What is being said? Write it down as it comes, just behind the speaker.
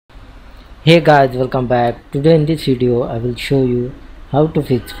Hey guys, welcome back. Today in this video I will show you how to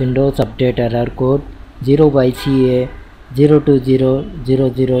fix Windows Update error code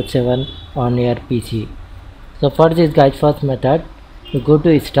 0xca020007 on your PC. So for this guys, first method, you go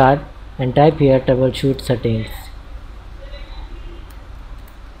to start and type here troubleshoot settings.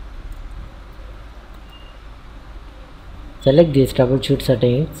 Select this troubleshoot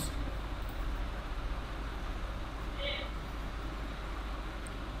settings.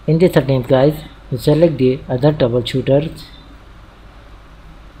 In the settings guys, you select the other troubleshooters.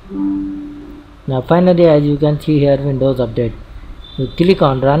 Now finally, as you can see here, Windows Update. You click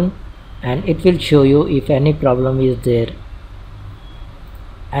on run and it will show you if any problem is there.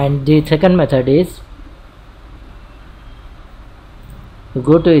 And the second method is, you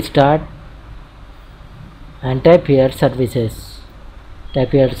go to start and type here services.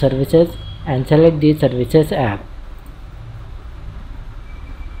 Type here services and select the services app.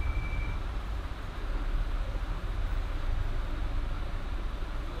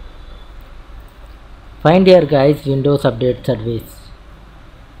 Find here guys Windows Update service.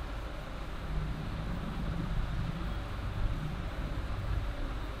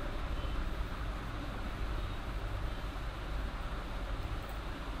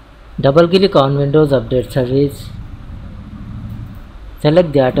 Double click on Windows Update service.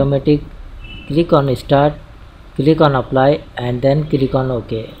 Select the automatic, click on start, click on apply and then click on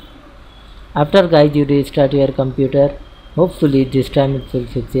OK. After guys you restart your computer. Hopefully this time it will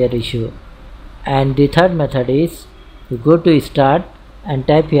fix your issue. And the third method is, you go to start and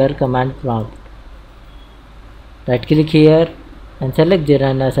type here command prompt. Right click here and select the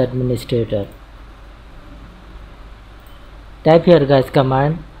run as administrator. Type here guys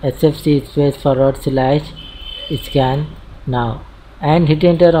command sfc/scan now and hit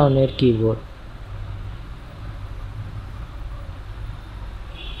enter on your keyboard.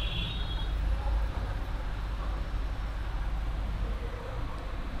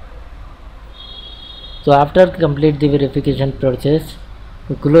 So after complete the verification process,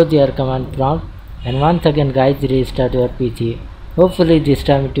 you close your command prompt and once again guys restart your PC. Hopefully this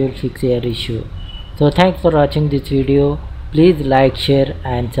time it will fix your issue. So thanks for watching this video. Please like, share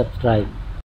and subscribe.